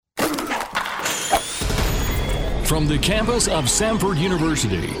From the campus of Samford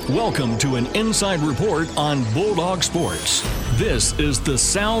University, welcome to an inside report on Bulldog Sports. This is the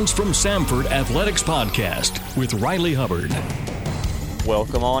Sounds from Samford Athletics Podcast with Riley Hubbard.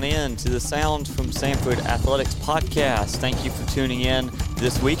 Welcome on in to the Sounds from Samford Athletics Podcast. Thank you for tuning in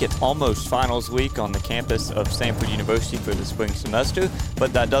this week. It's almost finals week on the campus of Samford University for the spring semester,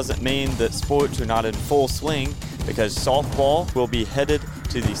 but that doesn't mean that sports are not in full swing, because softball will be headed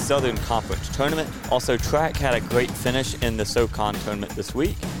to the Southern Conference Tournament. Also, track had a great finish in the SoCon Tournament this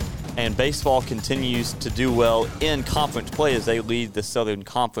week. And baseball continues to do well in conference play as they lead the Southern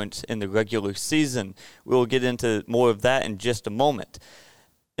Conference in the regular season. We'll get into more of that in just a moment.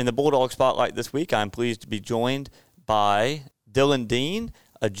 In the Bulldog Spotlight this week, I'm pleased to be joined by Dylan Dean,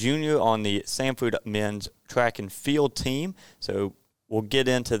 a junior on the Samford men's track and field team. So we'll get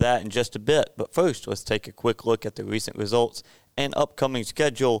into that in just a bit. But first, let's take a quick look at the recent results and upcoming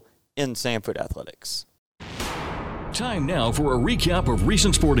schedule in Samford Athletics. Time now for a recap of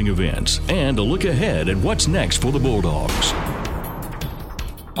recent sporting events and a look ahead at what's next for the Bulldogs.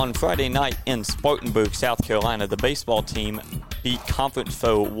 On Friday night in Spartanburg, South Carolina, the baseball team beat conference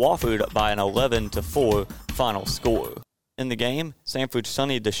foe Wofford by an 11-4 final score. In the game, Samford's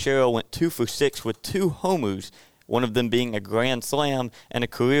Sonny DeShero went 2 for 6 with 2 homers, one of them being a grand slam and a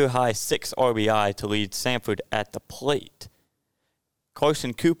career-high 6 RBI to lead Samford at the plate.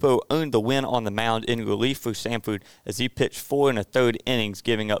 Carson Cupo earned the win on the mound in relief for Samford as he pitched 4 1/3 innings,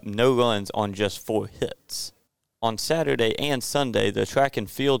 giving up no runs on just 4 hits. On Saturday and Sunday, the track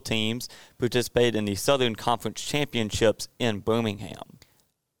and field teams participated in the Southern Conference Championships in Birmingham.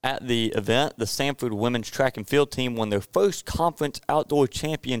 At the event, the Samford women's track and field team won their first conference outdoor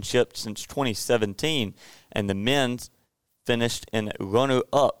championship since 2017, and the men's finished in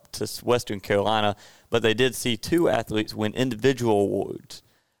runner-up to Western Carolina, but they did see 2 athletes win individual awards.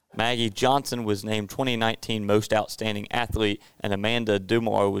 Maggie Johnson was named 2019 Most Outstanding Athlete, and Amanda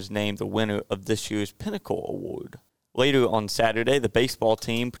Dumar was named the winner of this year's Pinnacle Award. Later on Saturday, the baseball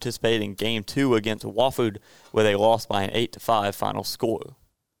team participated in Game 2 against Wofford, where they lost by an 8-5 final score.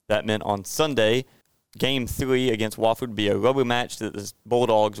 That meant on Sunday, Game 3 against Wofford would be a rubber match that the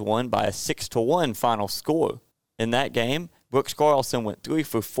Bulldogs won by a 6-1 final score. In that game, Brooks Carlson went 3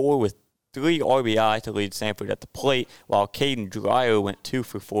 for 4 with 3 RBI to lead Samford at the plate, while Caden Dreyer went 2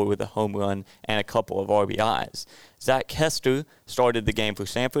 for 4 with a home run and a couple of RBIs. Zach Hester started the game for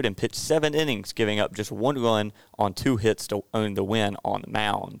Samford and pitched 7 innings, giving up just 1 run on 2 hits to earn the win on the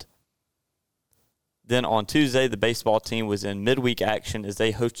mound. Then on Tuesday, the baseball team was in midweek action as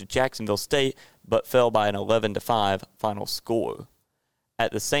they hosted Jacksonville State, but fell by an 11-5 final score.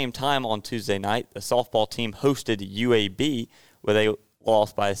 At the same time on Tuesday night, the softball team hosted UAB, where they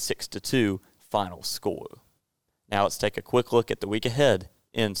lost by a 6-2 final score. Now let's take a quick look at the week ahead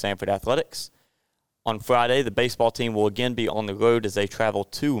in Samford Athletics. On Friday, the baseball team will again be on the road as they travel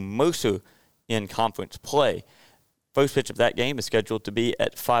to Mercer in conference play. First pitch of that game is scheduled to be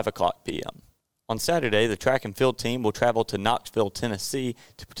at 5 o'clock p.m. On Saturday, the track and field team will travel to Knoxville, Tennessee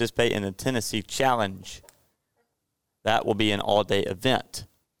to participate in the Tennessee Challenge. That will be an all-day event.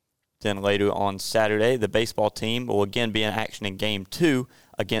 Then later on Saturday, the baseball team will again be in action in Game 2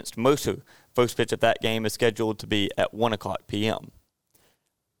 against Mercer. First pitch of that game is scheduled to be at 1 o'clock p.m.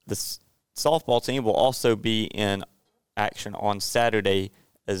 The softball team will also be in action on Saturday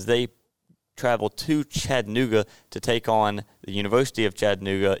as they travel to Chattanooga to take on the University of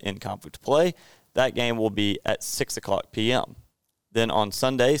Chattanooga in conference play. That game will be at 6 o'clock p.m. Then on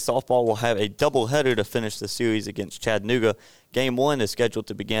Sunday, softball will have a doubleheader to finish the series against Chattanooga. Game 1 is scheduled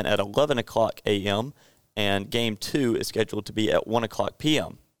to begin at 11 o'clock a.m., and Game 2 is scheduled to be at 1 o'clock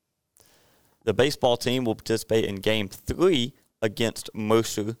p.m. The baseball team will participate in Game 3 against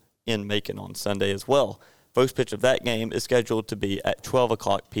Mercer in Macon on Sunday as well. First pitch of that game is scheduled to be at 12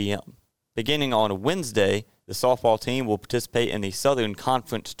 o'clock p.m. Beginning on Wednesday, the softball team will participate in the Southern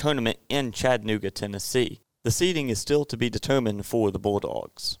Conference Tournament in Chattanooga, Tennessee. The seeding is still to be determined for the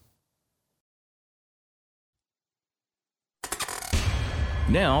Bulldogs.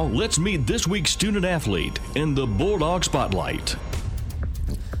 Now, let's meet this week's student athlete in the Bulldog Spotlight.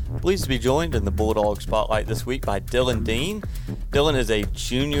 Pleased to be joined in the Bulldog Spotlight this week by Dylan Dean. Dylan is a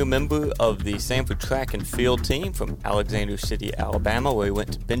junior member of the Samford track and field team from Alexander City, Alabama, where he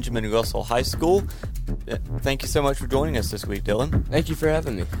went to Benjamin Russell High School. Thank you so much for joining us this week, Dylan. Thank you for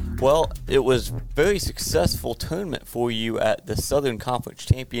having me. Well, it was a very successful tournament for you at the Southern Conference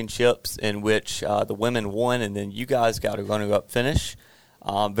Championships, in which the women won, and then you guys got a runner-up finish.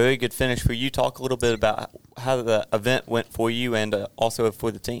 Very good finish for you. Talk a little bit about how the event went for you and also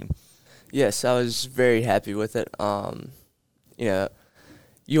for the team. Yes, I was very happy with it.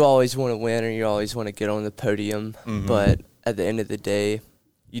 you always want to win or you always want to get on the podium, but at the end of the day,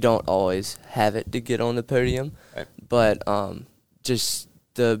 you don't always have it to get on the podium. Right. But just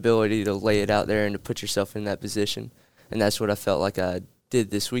the ability to lay it out there and to put yourself in that position. And that's what I felt like I did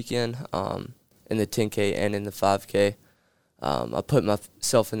this weekend in the 10K and in the 5K. I put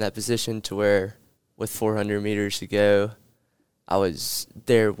myself in that position to where with 400 meters to go, I was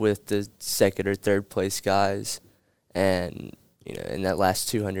there with the second or third place guys. And, in that last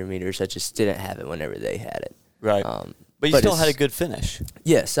 200 meters, I just didn't have it whenever they had it. Right. But you still had a good finish.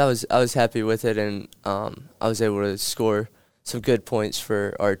 Yes, I was happy with it, and I was able to score some good points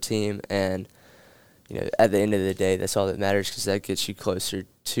for our team. And at the end of the day, that's all that matters because that gets you closer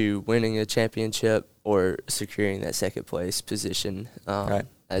to winning a championship or securing that second place position,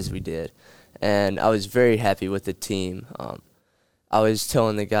 as we did. And I was very happy with the team. I was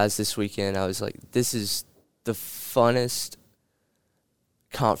telling the guys this weekend, I was like, this is the funnest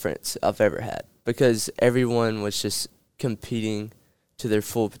conference I've ever had because everyone was just competing to their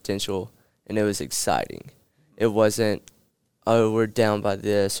full potential, and it was exciting. It wasn't, oh, we're down by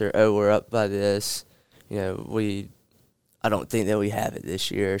this, or oh, we're up by this. I don't think that we have it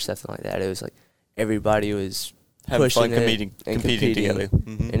this year or something like that. It was like everybody was having pushing fun it competing together.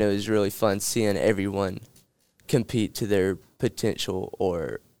 And it was really fun seeing everyone compete to their potential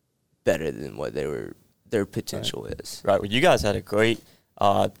or better than what their potential is. Right. Well, you guys had a great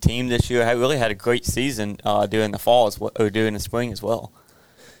team this year. Really had a great season during the fall or during the spring as well.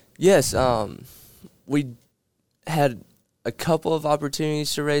 Yes, we had a couple of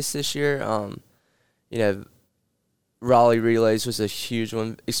opportunities to race this year. Raleigh Relays was a huge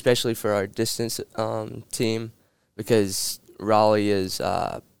one, especially for our distance team, because Raleigh is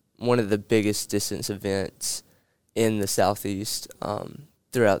one of the biggest distance events in the Southeast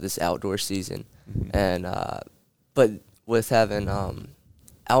throughout this outdoor season. And but with having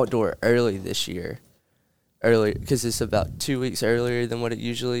outdoor early this year, because it's about 2 weeks earlier than what it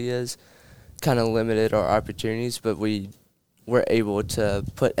usually is, kind of limited our opportunities, but we were able to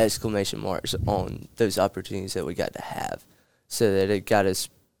put exclamation marks on those opportunities that we got to have so that it got us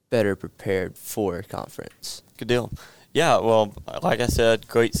better prepared for a conference. Good deal. Yeah, well, like I said,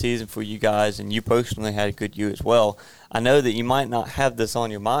 great season for you guys, and you personally had a good year as well. I know that you might not have this on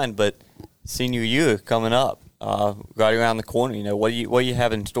your mind, but senior year coming up, right around the corner. What do you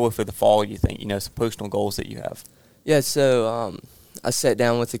have in store for the fall, you think? Some personal goals that you have. Yeah, so I sat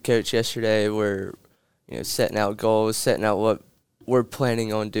down with the coach yesterday. We're setting out goals, setting out what we're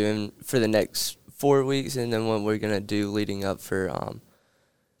planning on doing for the next 4 weeks, and then what we're going to do leading up for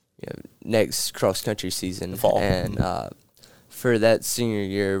next cross-country season. The fall. And for that senior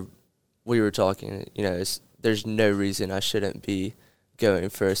year, we were talking, there's no reason I shouldn't be going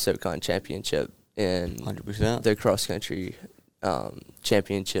for a SoCon championship in 100%. the cross-country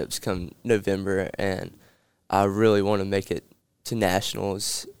championships come November, and I really want to make it to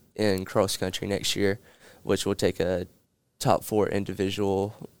nationals in cross-country next year, which will take a top 4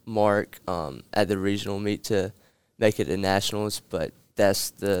 individual mark at the regional meet to make it to nationals, but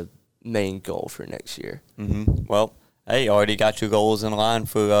that's the main goal for next year. Mm-hmm. Well, hey, you already got your goals in line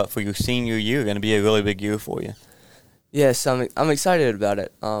for your senior year. Going to be a really big year for you. Yes, I'm excited about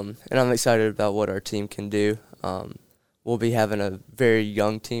it, and I'm excited about what our team can do. We'll be having a very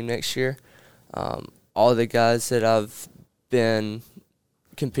young team next year. All the guys that I've been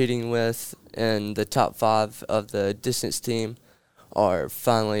competing with in the top 5 of the distance team are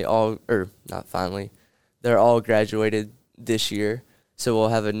they're all graduated this year. So we'll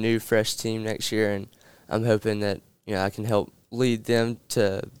have a new fresh team next year, and I'm hoping that I can help lead them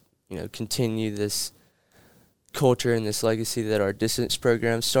to continue this culture and this legacy that our distance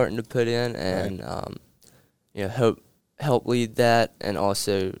program's starting to put in, and help lead that, and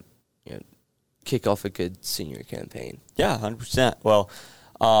also kick off a good senior campaign. Yeah, 100%. Well,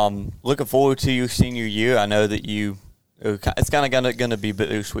 looking forward to your senior year. I know that it's kind of going to be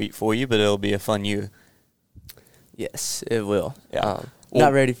bittersweet for you, but it'll be a fun year. Yes, it will. Yeah.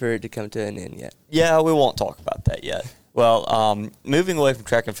 Not ready for it to come to an end yet. Yeah, we won't talk about that yet. Well, moving away from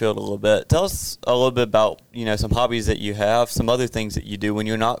track and field a little bit, tell us a little bit about, some hobbies that you have, some other things that you do when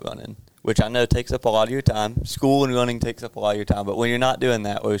you're not running, which I know takes up a lot of your time. School and running takes up a lot of your time, but when you're not doing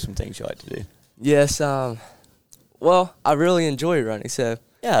that, what are some things you like to do? Yes, well, I really enjoy running, so.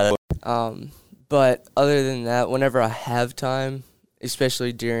 Yeah. But other than that, whenever I have time,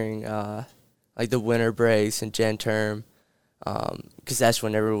 especially during, the winter breaks and Jan term, because that's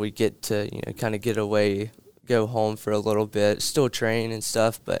whenever we get to, kind of get away, go home for a little bit, still train and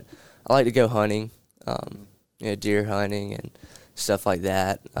stuff, but I like to go hunting, deer hunting and stuff like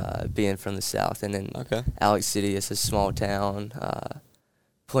that, being from the South. And then Alex City is a small town,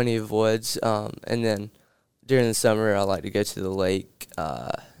 plenty of woods. And then during the summer, I like to go to the lake.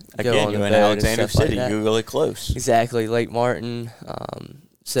 Again, you're in Alexander City. You're really close. Exactly, Lake Martin.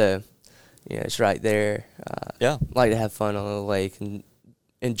 So, it's right there. Like to have fun on the lake and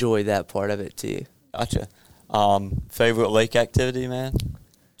enjoy that part of it too. Gotcha. Favorite lake activity, man?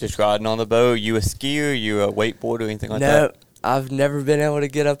 Just riding on the boat? You a skier? You a wakeboarder? Anything like that? No, I've never been able to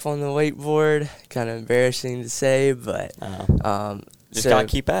get up on the wakeboard. Kind of embarrassing to say, but just gotta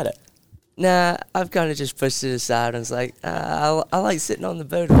keep at it. Nah, I've kind of just pushed it aside and was like, I like sitting on the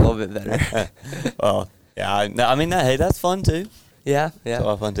boat a little bit better. Well, yeah, I mean, hey, that's fun too. Yeah. It's a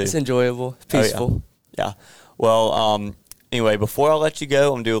lot of fun too. It's enjoyable, peaceful. Yeah. Well, anyway, before I let you go,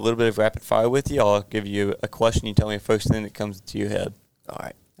 I'm going to do a little bit of rapid fire with you. I'll give you a question. You tell me the first thing that comes to your head. All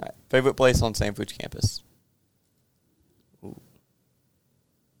right. Favorite place on Samford's campus? Ooh.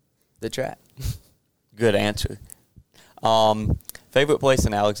 The track. Good answer. Favorite place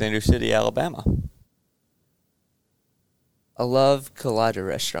in Alexander City, Alabama? I love Collider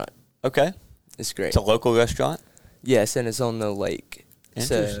Restaurant. Okay. It's great. It's a local restaurant? Yes, and it's on the lake.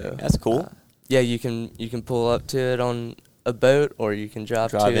 Interesting. So, that's cool. Yeah, you can pull up to it on a boat, or you can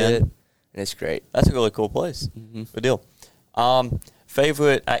drive to it, and it's great. That's a really cool place. Mm-hmm. Good deal.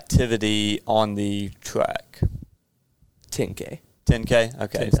 Favorite activity on the track? 10K. 10K?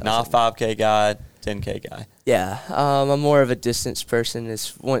 Okay. 10,000. It's not a 5K guy, 10K guy. Yeah, I'm more of a distance person.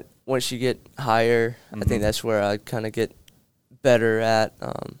 It's once you get higher, I think that's where I kind of get better at.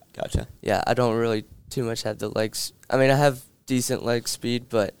 Gotcha. Yeah, I don't really too much have the legs. I mean, I have decent leg speed,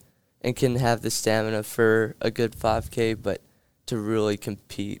 and can have the stamina for a good 5K, but to really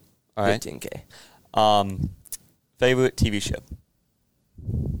compete with 10K. Favorite TV show?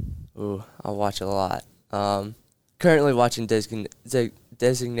 Ooh, I watch a lot. Currently watching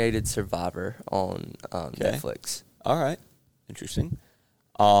Designated Survivor on Netflix. All right. Interesting.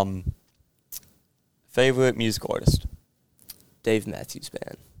 Favorite music artist? Dave Matthews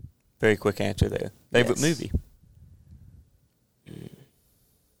Band. Very quick answer there. Favorite movie?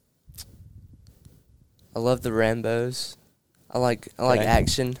 I love the Rambos. I like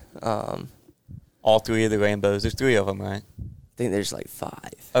action. All three of the Rambos. There's 3 of them, right? I think there's like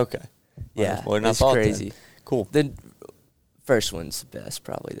 5. Okay. Yeah, well, it's crazy. Then. Cool. The first one's the best,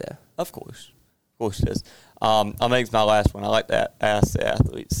 probably, though. Of course it is. I'll make my last one. I like to ask the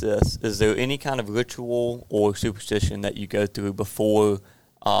athletes this. Is there any kind of ritual or superstition that you go through before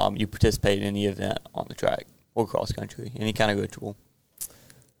you participate in any event on the track or cross country? Any kind of ritual?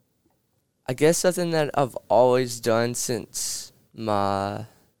 I guess something that I've always done since my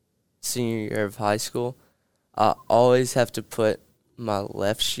senior year of high school, I always have to put my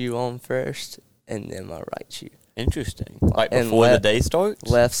left shoe on first and then my right shoe. Interesting. Like before the day starts?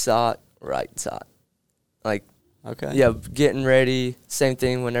 Left sock, right sock. Like, okay. Yeah, getting ready, same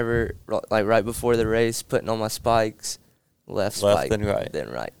thing whenever, like right before the race, putting on my spikes, left spike, then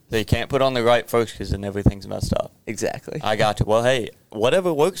right. So you can't put on the right first because then everything's messed up. Exactly. I got you. Well, hey,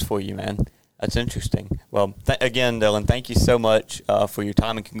 whatever works for you, man. That's interesting. Well, again, Dylan, thank you so much for your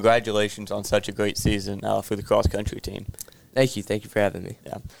time, and congratulations on such a great season for the cross-country team. Thank you. Thank you for having me.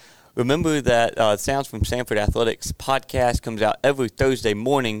 Yeah. Remember that Sounds from Samford Athletics podcast comes out every Thursday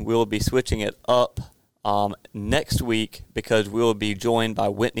morning. We will be switching it up next week because we will be joined by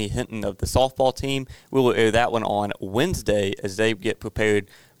Whitney Hinton of the softball team. We will air that one on Wednesday as they get prepared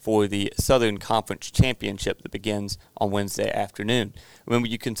for the Southern Conference Championship that begins on Wednesday afternoon. Remember,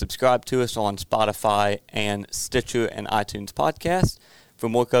 you can subscribe to us on Spotify and Stitcher and iTunes podcasts. For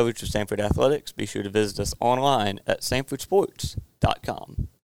more coverage of Samford Athletics, be sure to visit us online at samfordsports.com.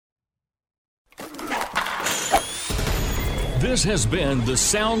 This has been the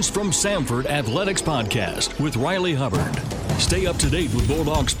Sounds from Samford Athletics Podcast with Riley Hubbard. Stay up to date with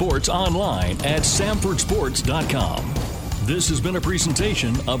Bulldog Sports online at samfordsports.com. This has been a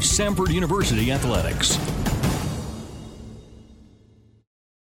presentation of Samford University Athletics.